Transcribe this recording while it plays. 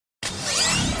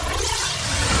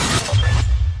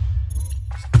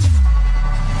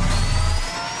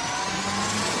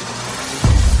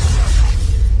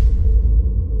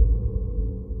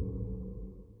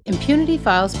Impunity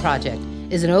Files Project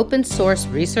is an open-source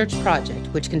research project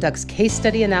which conducts case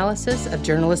study analysis of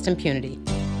journalist impunity.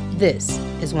 This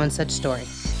is one such story.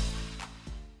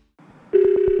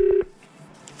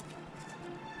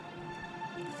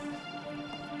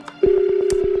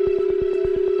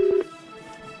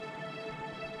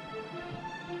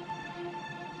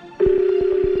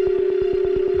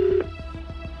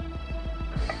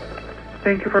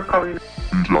 Thank you for calling.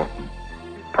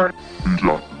 Pardon?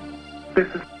 This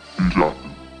is.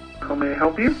 How may I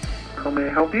help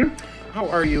you? How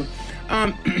are you?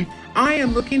 I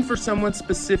am looking for someone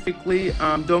specifically.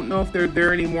 Don't know if they're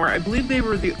there anymore. I believe they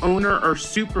were the owner or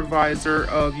supervisor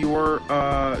of your.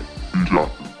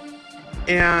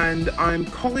 And I'm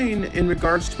calling in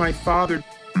regards to my father,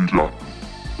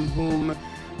 whom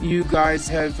you guys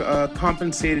have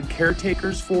compensated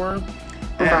caretakers for.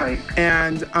 Right.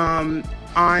 And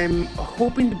I'm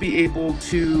hoping to be able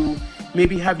to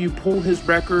maybe have you pull his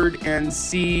record and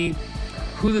see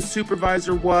who the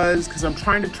supervisor was, because I'm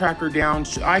trying to track her down.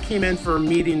 I came in for a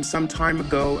meeting some time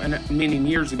ago, meaning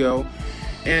years ago,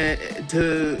 and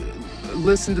to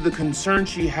listen to the concern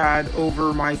she had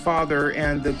over my father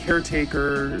and the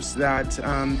caretakers that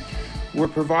were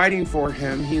providing for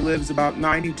him. He lives about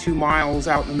 92 miles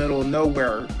out in the middle of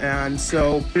nowhere, and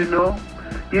so... You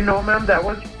know, ma'am, that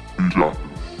was...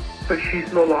 But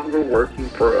she's no longer working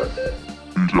for us.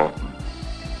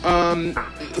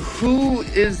 Who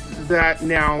is that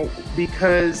now?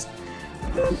 Because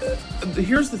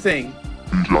here's the thing.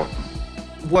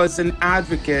 Was an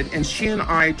advocate, and she and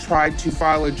I tried to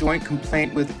file a joint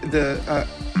complaint with the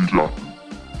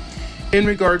in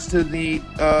regards to the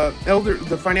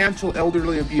financial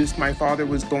elderly abuse my father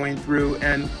was going through,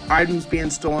 and items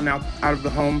being stolen out of the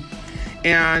home.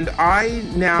 And I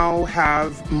now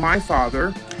have my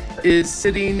father is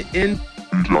sitting in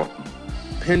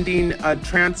pending a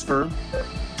transfer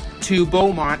to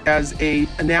Beaumont as a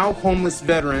now homeless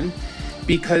veteran,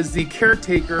 because the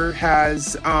caretaker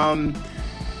has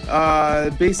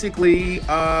basically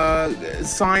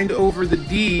signed over the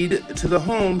deed to the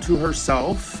home to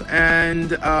herself,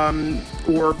 and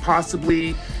or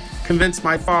possibly convinced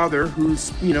my father,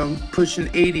 who's pushing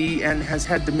 80 and has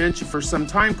had dementia for some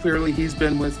time. Clearly he's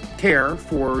been with care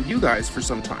for you guys for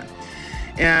some time.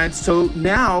 And so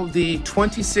now the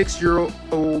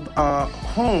 26-year-old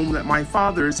home that my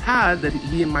father has had, that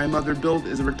he and my mother built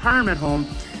as a retirement home,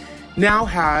 now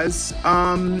has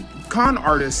con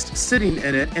artists sitting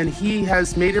in it, and he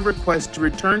has made a request to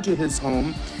return to his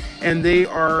home, and they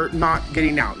are not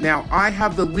getting out. Now, I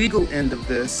have the legal end of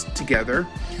this together,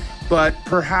 but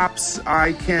perhaps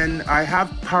I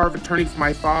have power of attorney for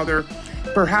my father.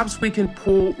 Perhaps we can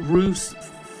pull Ruth's,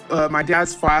 my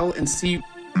dad's file, and see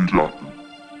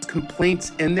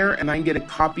complaints in there, and I can get a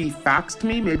copy faxed to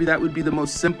me. Maybe that would be the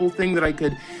most simple thing, that I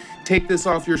could take this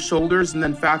off your shoulders and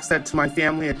then fax that to my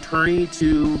family attorney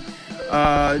to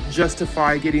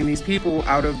justify getting these people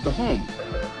out of the home.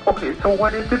 Okay, so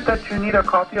what is it that you need a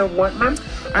copy of? What, ma'am?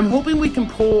 I'm hoping we can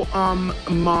pull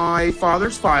my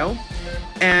father's file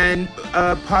and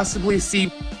possibly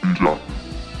see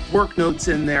work notes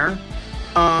in there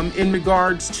in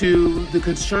regards to the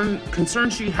concern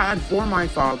she had for my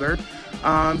father,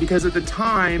 because at the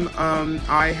time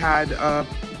I had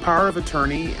power of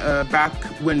attorney back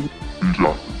when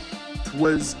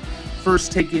was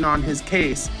first taking on his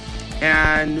case,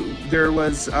 and there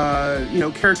was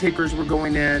caretakers were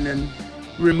going in and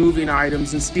removing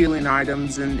items and stealing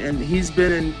items, and he's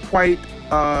been in quite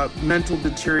mental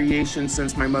deterioration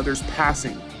since my mother's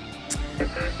passing.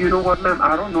 You know what, ma'am?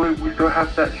 I don't know if we still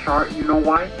have that chart. You know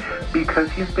why? Because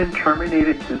he's been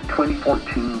terminated since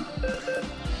 2014.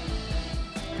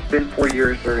 It's been 4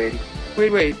 years already.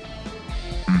 Wait.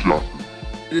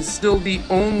 It is still the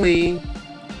only...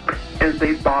 And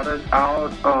they bought us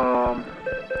out,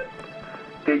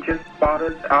 they just bought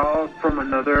us out from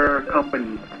another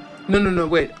company. No,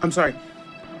 wait, I'm sorry.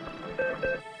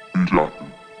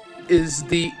 Is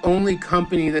the only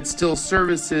company that still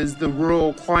services the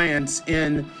rural clients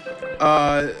in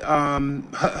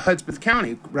Hudspeth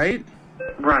County, right?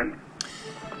 Right.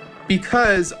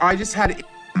 Because I just had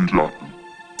to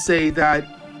say that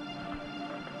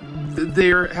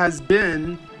there has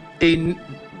been a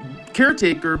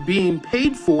caretaker being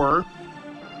paid for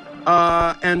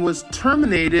and was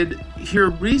terminated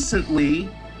here recently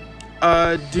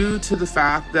due to the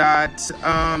fact that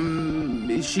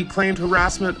she claimed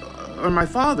harassment on my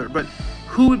father. But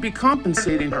who would be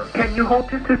compensating her? Can you hold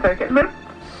just a second, ma'am?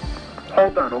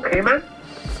 Hold on, okay, ma'am?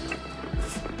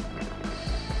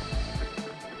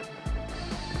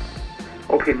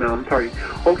 Okay, ma'am, I'm sorry.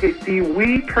 Okay, see,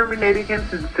 we terminated him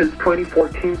since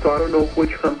 2014, so I don't know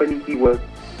which company he was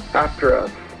after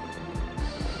us.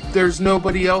 There's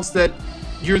nobody else that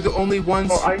you're the only ones.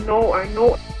 Well, I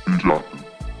know.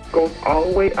 Goes all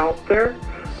the way out there.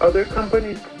 Other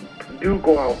companies do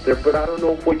go out there, but I don't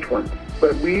know which ones.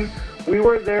 But we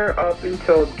were there up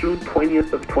until June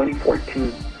 20th of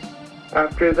 2014.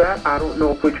 After that, I don't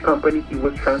know which company he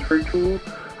was transferred to.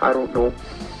 I don't know.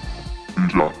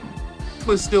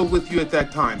 Was still with you at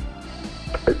that time?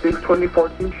 I think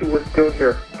 2014 she was still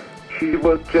here. She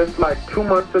was just like 2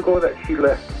 months ago that she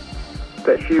left,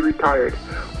 that she retired.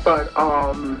 But as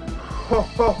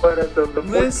of the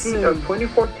 14th of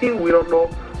 2014, we don't know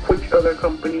which other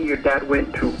company your dad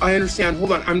went to. I understand.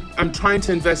 Hold on. I'm trying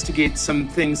to investigate some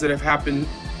things that have happened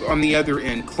on the other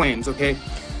end, claims, okay?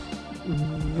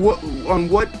 What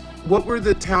were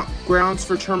the grounds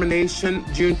for termination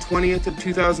June 20th of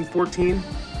 2014?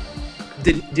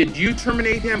 Did you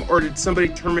terminate him, or did somebody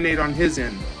terminate on his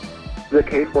end? The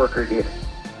caseworker did.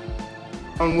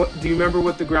 On what? Do you remember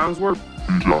what the grounds were?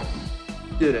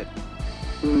 Did it?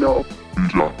 No.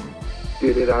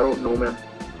 Did it? I don't know, man.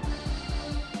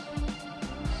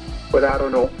 But I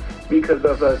don't know. Because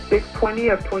of 6/20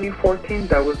 of 2014,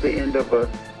 that was the end of us.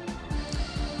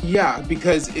 Yeah,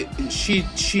 because she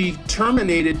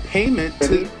terminated payment.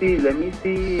 Let me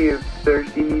see if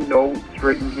there's any notes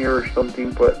written here or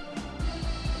something. But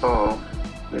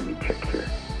let me check here.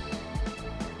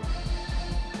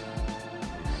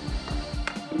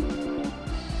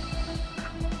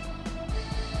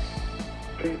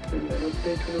 Okay, send that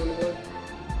update to one.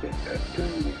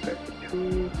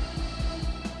 Effective.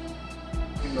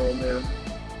 No, ma'am.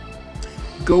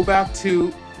 Go back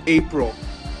to April.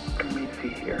 Let me see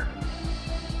here.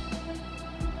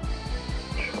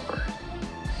 Sure.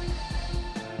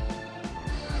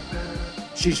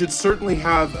 She should certainly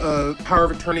have a power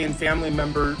of attorney and family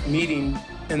member meeting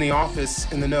in the office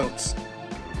in the notes.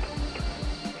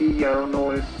 See, I don't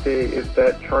know if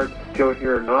that chart's still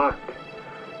here or not.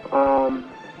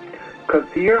 Because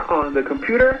here on the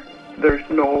computer, there's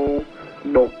no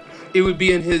notes. It would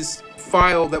be in his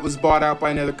file that was bought out by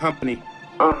another company.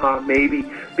 Maybe.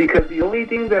 Because the only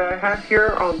thing that I have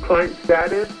here on client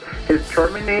status is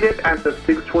terminated as of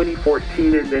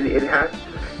 6/2014, and then it has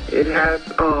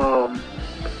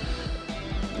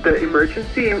the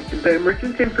emergency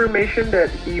information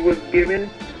that she was given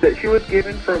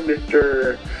from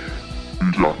Mr.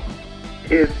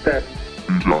 is that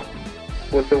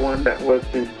was the one that was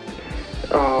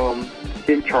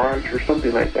in charge or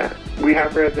something like that. We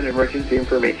have her as an emergency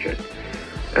information.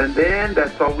 And then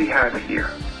that's all we have here.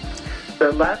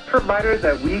 The last provider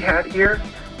that we had here,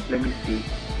 let me see.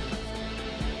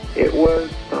 It was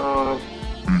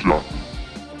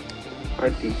I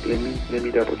think let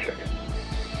me double check.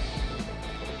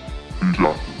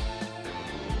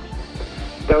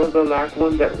 That was the last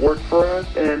one that worked for us,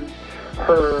 and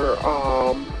her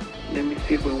let me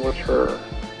see when was her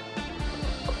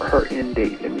end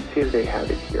date. Let me see if they have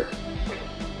it here.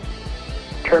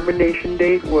 Termination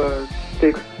date was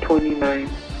 6/29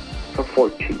 of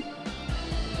 14.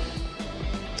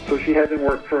 So she hasn't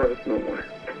worked for us no more.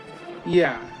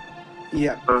 Yeah.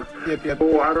 Yep. Oh,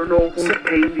 I don't know who's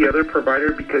paying the other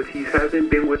provider because he hasn't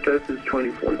been with us since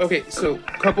 2014. Okay, so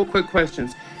a couple quick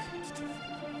questions.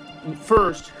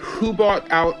 First, who bought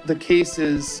out the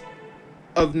cases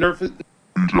of nerve?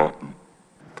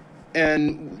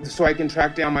 And so I can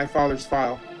track down my father's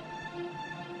file.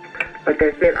 Like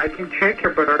I said, I can check here,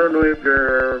 but I don't know if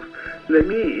you're...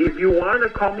 if you want to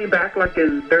call me back like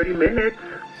in 30 minutes.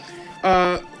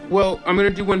 Well, I'm going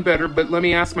to do one better, but let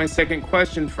me ask my second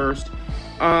question first.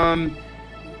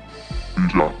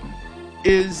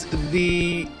 Is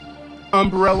the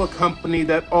umbrella company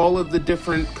that all of the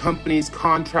different companies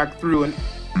contract through and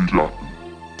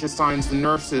assigns the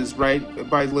nurses, right,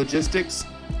 by logistics?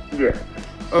 Yes.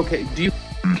 Okay, do you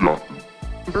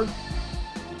remember?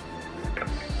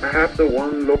 I have the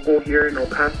one local here in El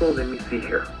Paso. Let me see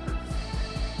here.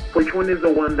 Which one is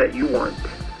the one that you want?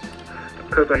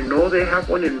 Because I know they have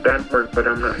one in Banford, but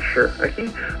I'm not sure. I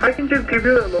can just give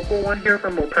you the local one here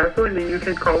from El Paso, and then you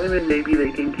can call them, and maybe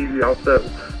they can give you out the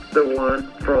one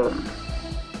from...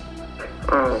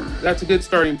 That's a good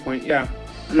starting point, yeah.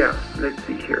 Yeah, let's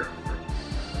see here.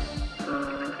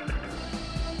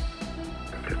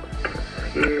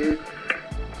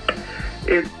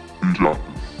 It's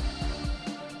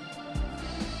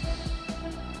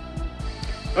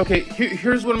Okay,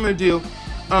 here's what I'm going to do,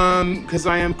 because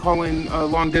I am calling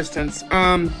long distance.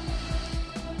 I'm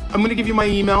going to give you my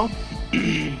email,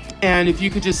 and if you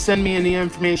could just send me any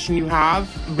information you have,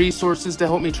 resources to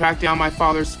help me track down my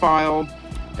father's file,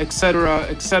 etc.,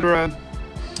 etc.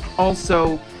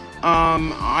 Also,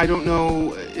 I don't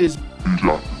know, is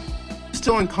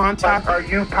still in contact.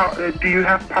 Do you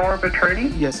have power of attorney?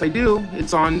 Yes, I do.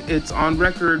 It's on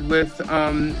record with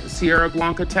Sierra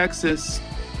Blanca, Texas,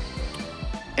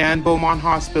 and Beaumont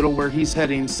Hospital, where he's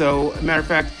heading. So, matter of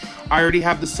fact, I already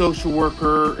have the social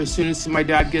worker. As soon as my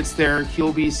dad gets there,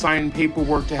 he'll be signing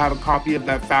paperwork to have a copy of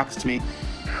that faxed to me.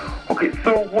 Okay,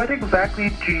 so what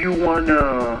exactly do you want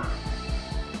to...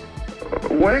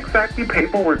 What exactly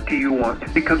paperwork do you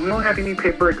want? Because we don't have any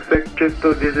paper except just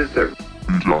the visits that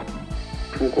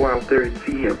we'll go out there and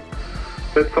see him.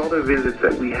 That's all the visits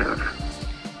that we have.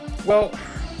 Well,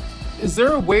 is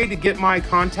there a way to get my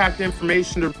contact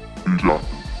information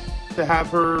to have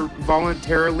her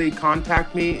voluntarily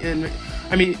contact me? And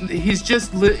I mean, he's an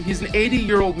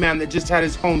 80-year-old man that just had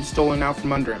his home stolen out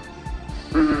from under him.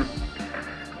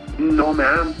 Mm-hmm. No,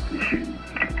 ma'am.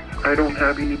 I don't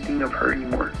have anything of her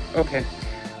anymore. Okay.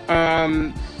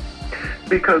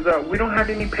 Because we don't have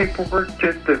any paperwork,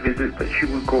 just the visits that she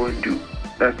would go and do.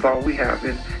 That's all we have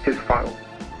in his file.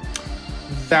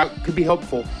 That could be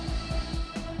helpful.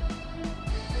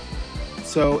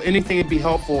 So anything would be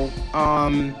helpful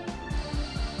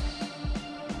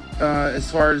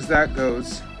as far as that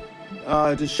goes,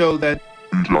 to show that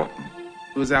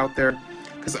it was out there.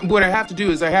 Because what I have to do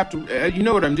is you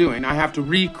know what I'm doing. I have to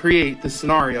recreate the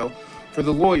scenario for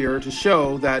the lawyer to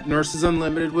show that Nurses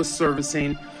Unlimited was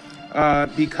servicing,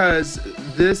 because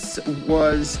this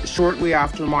was shortly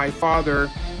after my father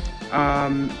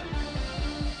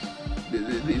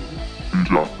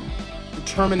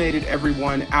terminated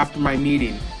everyone after my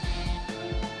meeting,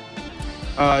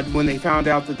 when they found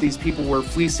out that these people were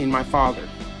fleecing my father.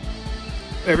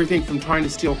 Everything from trying to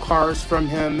steal cars from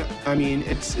him. I mean,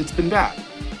 it's been bad.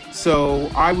 So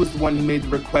I was the one who made the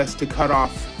request to cut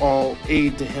off all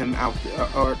aid to him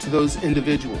or to those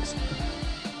individuals.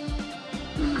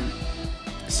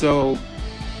 So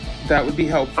that would be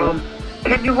helpful.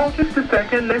 Can you hold just a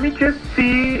second? Let me just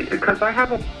see, because I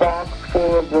have a box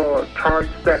full of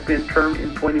charges that been termed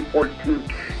in 2014.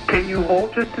 Can you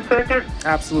hold just a second?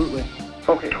 Absolutely.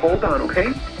 Okay, hold on,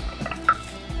 okay?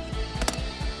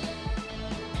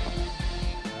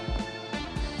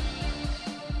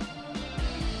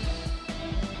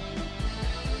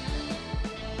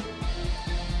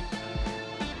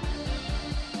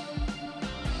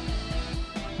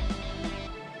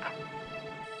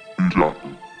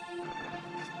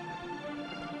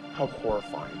 How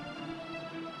horrifying.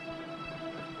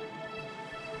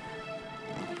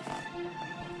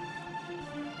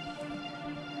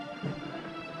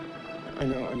 I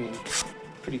know, I mean,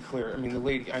 pretty clear. I mean, the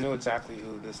lady, I know exactly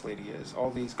who this lady is.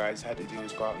 All these guys had to do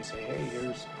is go out and say, hey,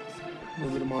 here's a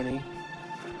little bit of money.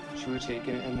 She would have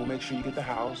taken it, and we'll make sure you get the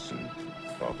house, and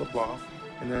blah, blah, blah.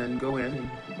 And then go in, and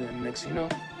then next thing you know,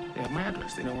 they have my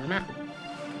address. They know where I'm at.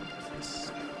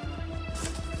 It's,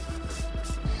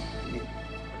 I mean,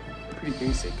 pretty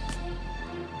basic.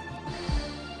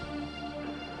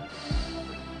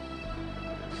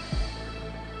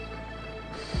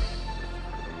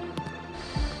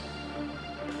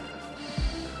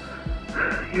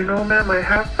 You know, ma'am, I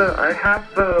have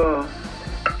the,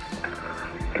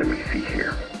 let me see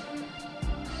here.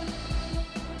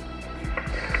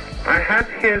 I have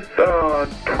his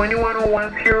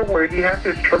 2101s here where he has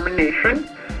his termination.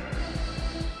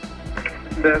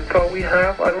 That's all we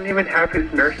have. I don't even have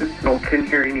his nurse's notes in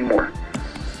here anymore.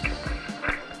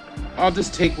 I'll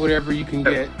just take whatever you can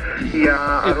get.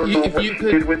 Yeah, I don't know what he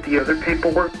did with the other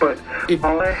paperwork, but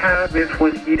all I have is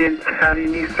when he didn't have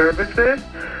any services,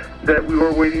 that we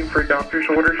were waiting for doctor's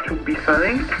orders to be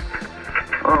signed.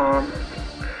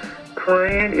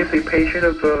 Client is a patient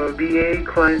of the VA.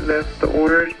 Client left the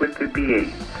orders with the VA.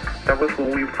 That was when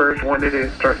we first wanted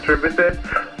to start services.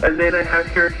 And then I have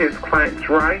here his client's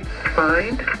rights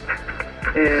signed.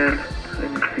 And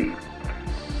let me see.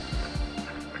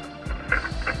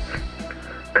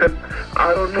 Cause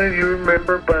I don't know if you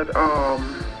remember, but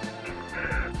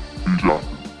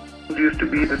used to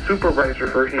be the supervisor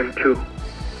for him too.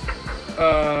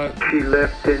 She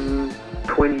left in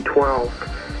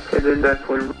 2012, and then that's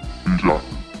when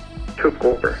took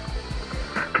over.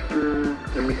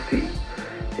 Let me see.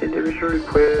 Individual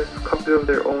requests copy of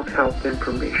their own health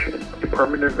information.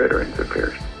 Department of Veterans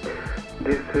Affairs.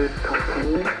 This is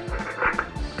something.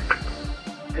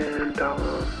 And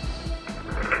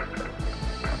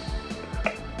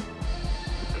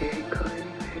okay,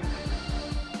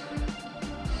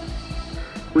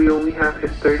 we only have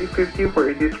his 3050 where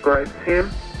it describes him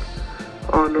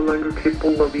no longer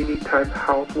capable of any type of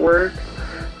housework.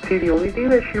 See, the only thing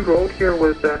that she wrote here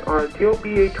was that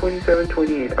DOBA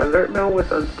 2728, alert mail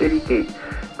with unsteady gait.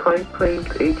 Client claims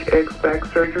HX back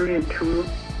surgery in 2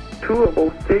 of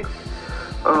 06.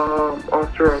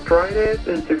 osteoarthritis,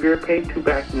 and severe pain to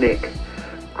back, neck.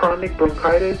 Chronic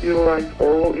bronchitis, utilize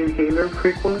oral inhaler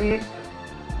frequently.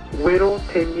 Widow,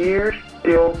 10 years,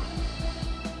 still,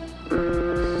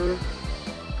 and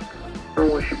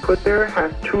what she put there,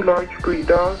 has 2 large breed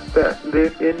dogs that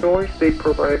live indoors. They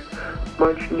provide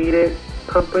much needed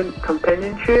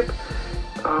companionship.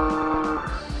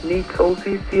 Needs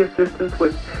OCC assistance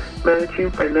with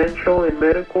managing financial and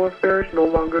medical affairs. No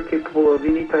longer capable of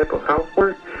any type of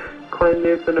housework. Client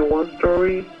lives in a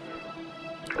 1-story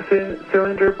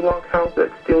cylinder block house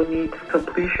that still needs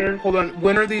completion. Hold on.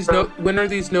 When are these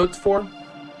notes for?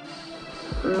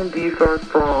 These are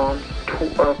from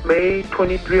May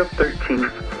 23 of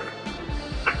 13.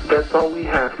 That's all we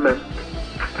have, ma'am.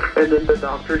 And then the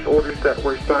doctor's orders that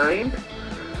were signed.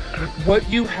 What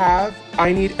you have,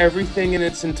 I need everything in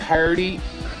its entirety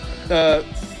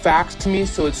faxed to me,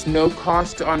 so it's no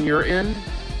cost on your end.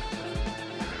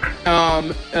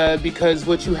 Because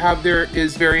what you have there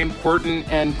is very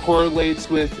important and correlates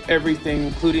with everything,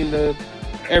 including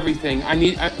everything.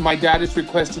 My dad has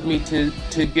requested me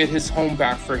to get his home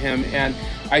back for him, and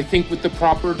I think with the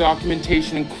proper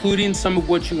documentation, including some of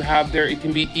what you have there, it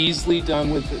can be easily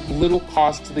done with little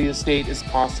cost to the estate as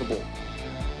possible.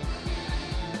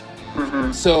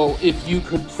 Mm-hmm. So if you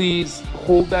could please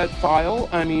hold that file,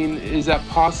 I mean, is that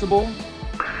possible?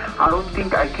 I don't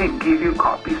think I can give you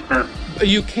copies, ma'am.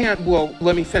 You can't. Well,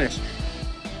 let me finish.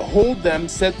 Hold them,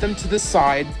 set them to the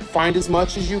side, find as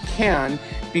much as you can,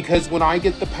 because when I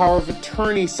get the power of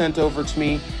attorney sent over to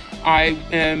me,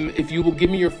 if you will give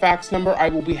me your fax number, I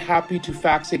will be happy to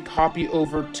fax a copy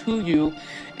over to you.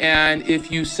 And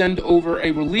if you send over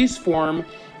a release form,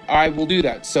 I will do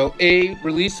that. So a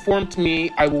release form to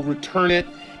me, I will return it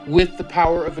with the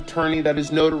power of attorney that is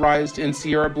notarized in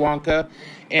Sierra Blanca.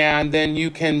 And then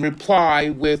you can reply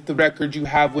with the record you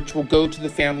have, which will go to the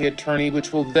family attorney,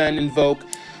 which will then invoke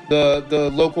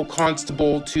the local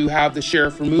constable to have the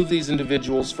sheriff remove these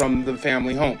individuals from the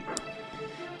family home.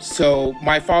 So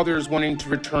my father is wanting to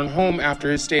return home after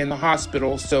his stay in the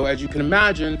hospital. So as you can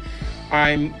imagine,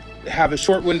 I have a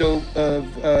short window of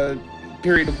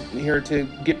period here to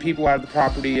get people out of the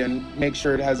property and make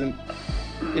sure it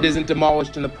isn't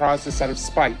demolished in the process out of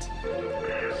spite.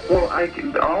 Well,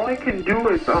 all I can do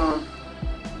is,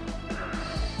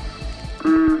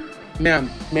 Ma'am,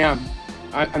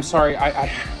 I'm sorry,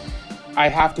 I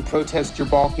have to protest your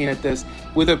balking at this.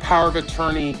 With a power of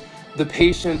attorney, the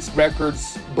patient's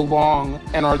records belong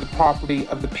and are the property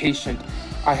of the patient.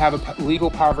 I have a legal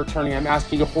power of attorney. I'm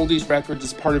asking you to hold these records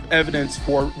as part of evidence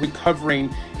for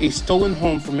recovering a stolen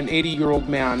home from an 80-year-old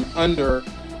man under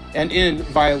and in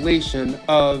violation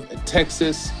of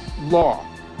Texas law.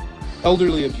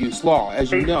 Elderly abuse law,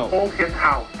 as you know. They stole his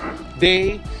house.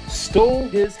 They stole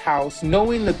his house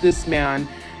knowing that this man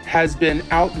has been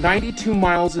out 92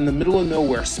 miles in the middle of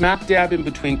nowhere, smack dab in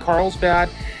between Carlsbad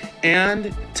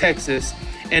and Texas,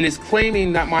 and is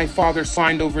claiming that my father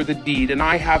signed over the deed. And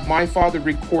I have my father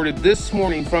recorded this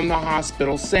morning from the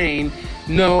hospital saying,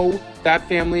 no, that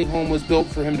family home was built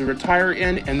for him to retire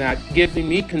in, and that giving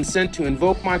me consent to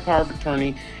invoke my power of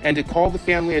attorney and to call the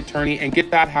family attorney and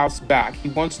get that house back. He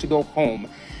wants to go home.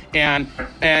 And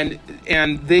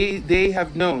they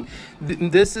have known.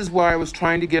 This is why I was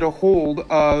trying to get a hold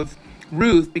of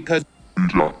Ruth, because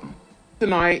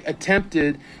and I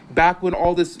attempted back when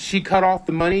all this, she cut off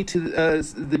the money to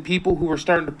the people who were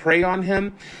starting to prey on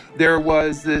him. There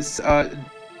was this,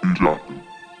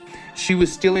 she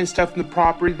was stealing stuff from the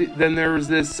property. Then there was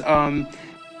this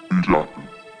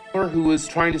who was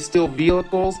trying to steal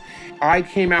vehicles. I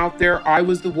came out there. I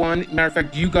was the one. Matter of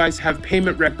fact, you guys have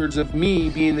payment records of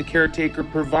me being the caretaker,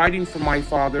 providing for my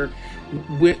father,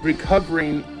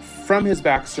 recovering from his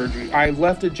back surgery. I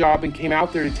left a job and came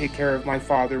out there to take care of my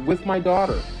father with my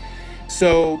daughter.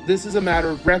 So this is a matter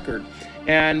of record.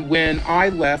 And when I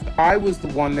left, I was the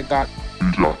one that got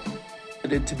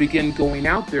to begin going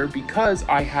out there because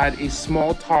I had a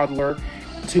small toddler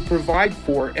to provide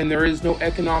for, and there is no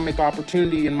economic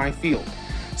opportunity in my field.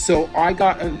 So I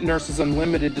got Nurses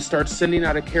Unlimited to start sending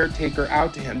out a caretaker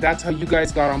out to him. That's how you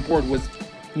guys got on board, with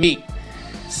me.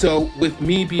 So with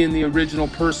me being the original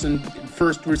person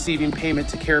first receiving payment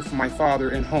to care for my father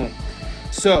and home.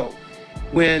 So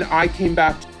when I came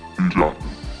back to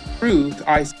Ruth,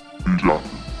 I said,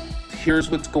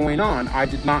 here's what's going on. I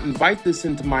did not invite this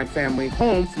into my family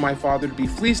home for my father to be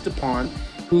fleeced upon,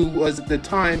 who was at the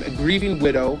time a grieving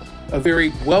widow, a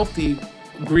very wealthy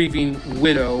grieving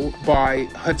widow by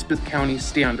Hudspeth County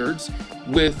standards,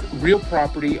 with real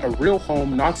property, a real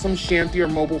home, not some shanty or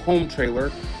mobile home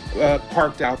trailer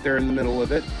parked out there in the middle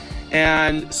of it.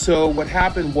 And so what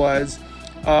happened was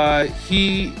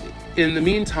he in the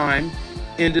meantime,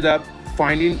 ended up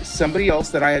finding somebody else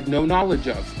that I had no knowledge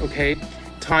of, okay?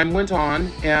 Time went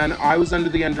on, and I was under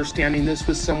the understanding this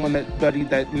was someone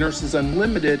that Nurses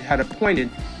Unlimited had appointed,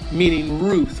 meaning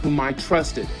Ruth, whom I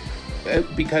trusted.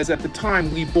 Because at the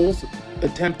time, we both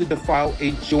attempted to file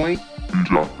a joint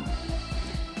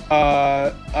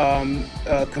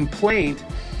complaint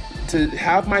to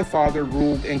have my father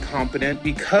ruled incompetent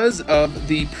because of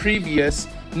the previous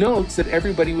notes that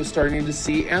everybody was starting to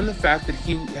see, and the fact that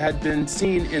he had been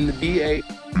seen in the VA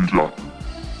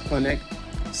clinic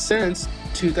since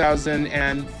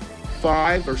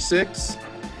 2005 or 6.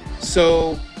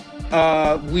 So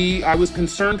I was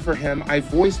concerned for him. I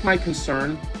voiced my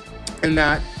concern, and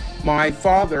that my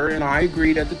father and I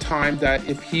agreed at the time that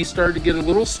if he started to get a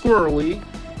little squirrely,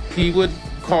 he would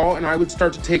call and I would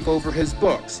start to take over his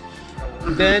books.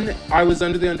 Then I was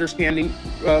under the understanding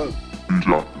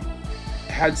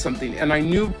had something, and I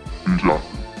knew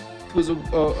was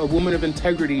a woman of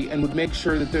integrity and would make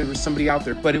sure that there was somebody out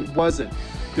there, but it wasn't.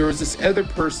 There was this other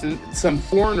person, some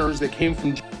foreigners that came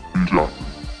from,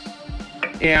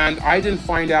 and I didn't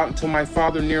find out until my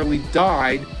father nearly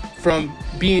died from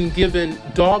being given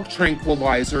dog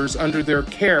tranquilizers under their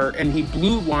care, and he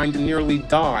blue-lined and nearly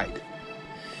died.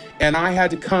 And I had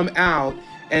to come out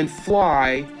and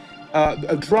fly,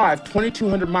 drive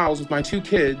 2,200 miles with my 2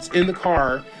 kids in the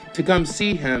car to come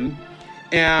see him.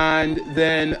 And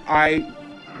then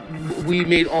we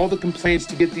made all the complaints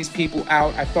to get these people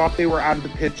out. I thought they were out of the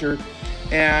picture.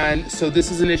 And so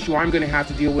this is an issue I'm going to have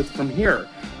to deal with from here.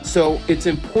 So it's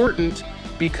important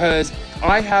because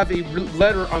I have a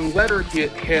letter on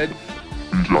letterhead.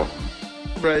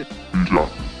 But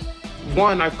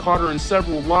 1, I've caught her in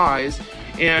several lies.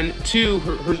 And 2,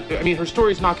 her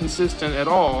story is not consistent at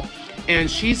all. And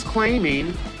she's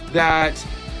claiming that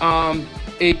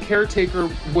a caretaker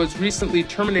was recently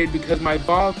terminated because my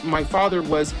father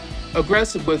was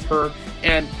aggressive with her.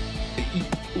 And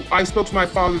I spoke to my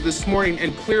father this morning,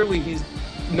 and clearly he's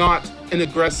not an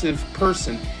aggressive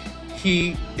person.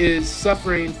 He is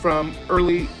suffering from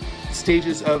early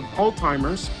stages of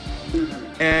Alzheimer's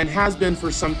and has been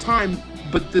for some time,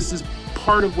 but this is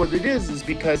part of what it is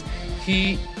because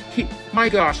he my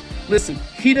gosh, listen,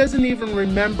 he doesn't even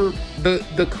remember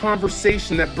the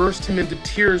conversation that burst him into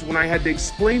tears when I had to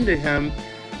explain to him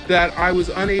that I was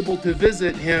unable to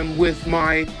visit him with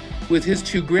his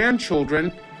 2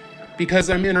 grandchildren because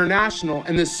I'm international.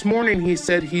 And this morning he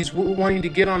said he's wanting to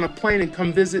get on a plane and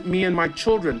come visit me and my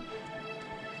children.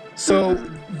 So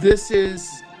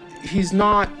he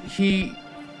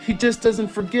just doesn't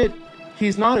forget.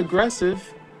 He's not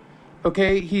aggressive.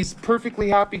 Okay, he's perfectly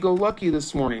happy-go-lucky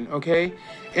this morning, okay?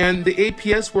 And the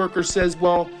APS worker says,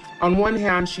 well, on one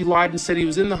hand, she lied and said he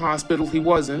was in the hospital. He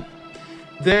wasn't.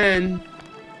 Then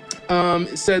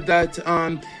said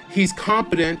that he's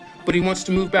competent, but he wants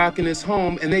to move back in his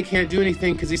home, and they can't do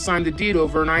anything because he signed the deed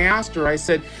over. And I asked her, I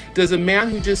said, does a man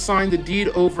who just signed the deed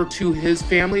over to his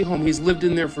family home, he's lived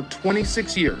in there for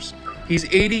 26 years. He's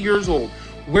 80 years old.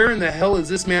 Where in the hell is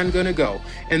this man going to go?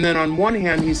 And then on one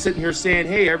hand, he's sitting here saying,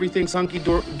 hey, everything's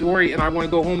hunky-dory and I want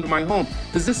to go home to my home.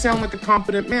 Does this sound like a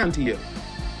competent man to you?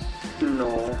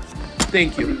 No.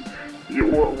 Thank you.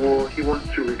 Well, he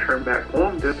wants to return back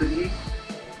home, doesn't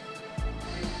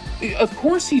he? Of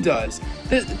course he does.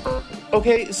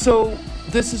 Okay, so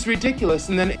this is ridiculous.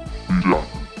 And then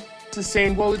is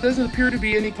saying, well, it doesn't appear to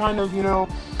be any kind of,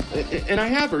 and I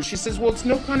have her. She says, well, it's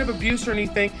no kind of abuse or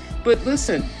anything. But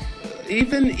listen,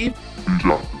 even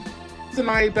and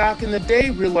I back in the day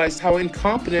realized how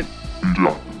incompetent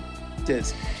it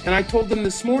is. And I told them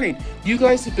this morning, you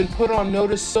guys have been put on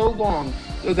notice so long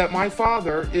that my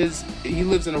father he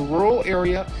lives in a rural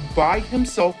area by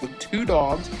himself with 2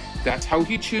 dogs. That's how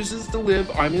he chooses to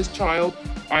live. I'm his child.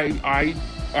 I'm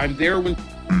there when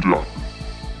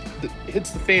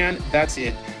hits the fan. That's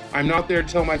it. I'm not there to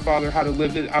tell my father how to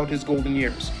live out his golden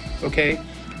years. Okay?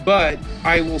 But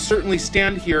I will certainly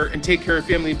stand here and take care of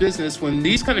family business when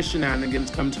these kind of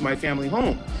shenanigans come to my family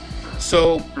home.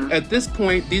 So at this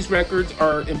point, these records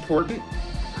are important.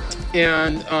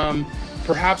 And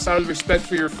perhaps out of respect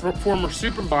for your former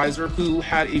supervisor who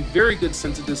had a very good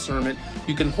sense of discernment,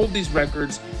 you can hold these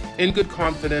records in good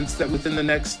confidence that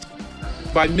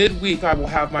by midweek, I will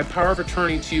have my power of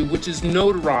attorney to you, which is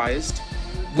notarized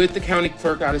with the county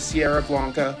clerk out of Sierra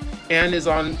Blanca and is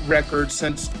on record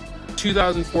since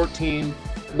 2014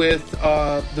 with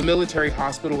the military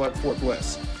hospital at Fort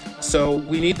Bliss. So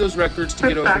we need those records to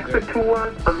get over there. Fax it to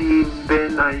us.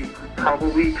 Then I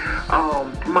probably,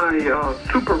 my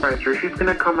supervisor, she's going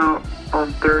to come out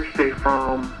on Thursday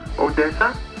from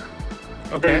Odessa.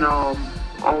 Okay. And I'll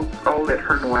let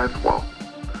her know as well.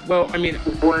 Well,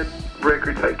 What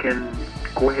records I can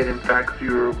go ahead and fax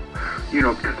your,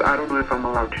 because I don't know if I'm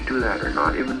allowed to do that or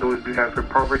not. Even though if you have your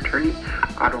power of attorney,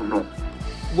 I don't know.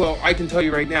 Well, I can tell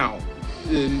you right now,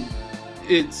 you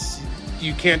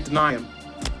can't deny them,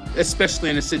 especially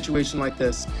in a situation like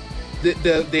this.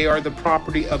 They are the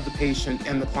property of the patient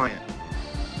and the client.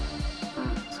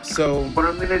 So what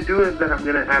I'm going to do is that I'm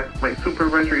going to ask my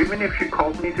supervisor, even if she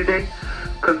calls me today,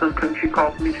 because sometimes she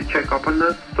calls me to check up on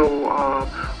us, so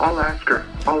I'll ask her,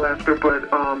 but...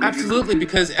 Absolutely,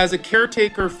 because as a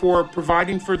caretaker for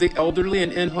providing for the elderly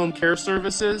and in-home care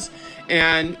services,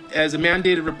 and as a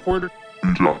mandated reporter,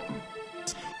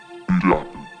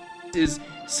 is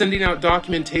sending out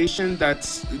documentation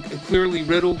that's clearly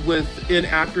riddled with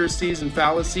inaccuracies and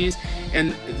fallacies,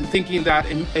 and thinking that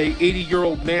a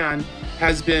 80-year-old man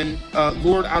has been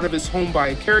lured out of his home by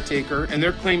a caretaker, and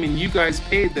they're claiming you guys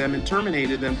paid them and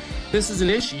terminated them. This is an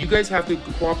issue. You guys have to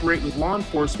cooperate with law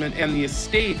enforcement and the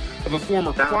estate of a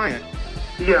former client.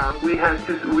 Yeah, we have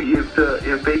to.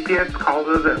 If APS calls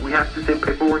us and we have to send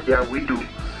paperwork, yeah, we do.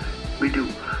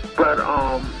 But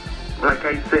like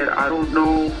I said, I don't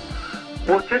know.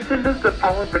 Well, just send us the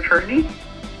power of attorney.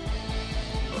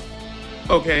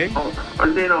 Okay.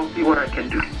 And then I'll see what I can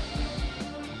do.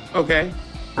 Okay.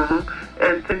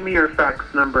 And send me your fax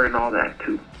number and all that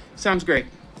too. Sounds great.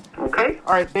 Okay?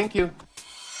 All right, thank you.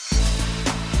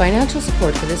 Financial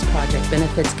support for this project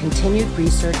benefits continued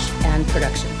research and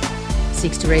production,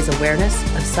 seeks to raise awareness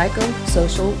of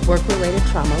psychosocial work-related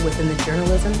trauma within the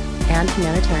journalism and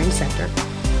humanitarian sector,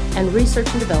 and research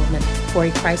and development for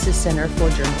a crisis center for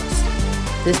journalists.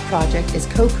 This project is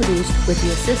co-produced with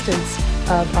the assistance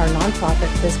of our nonprofit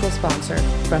fiscal sponsor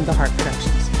from the Heart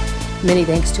Productions. Many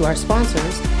thanks to our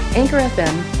sponsors, Anchor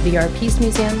FM, VR Peace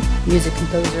Museum, music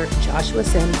composer Joshua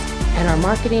Sims, and our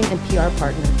marketing and PR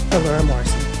partner, Allura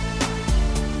Morrison.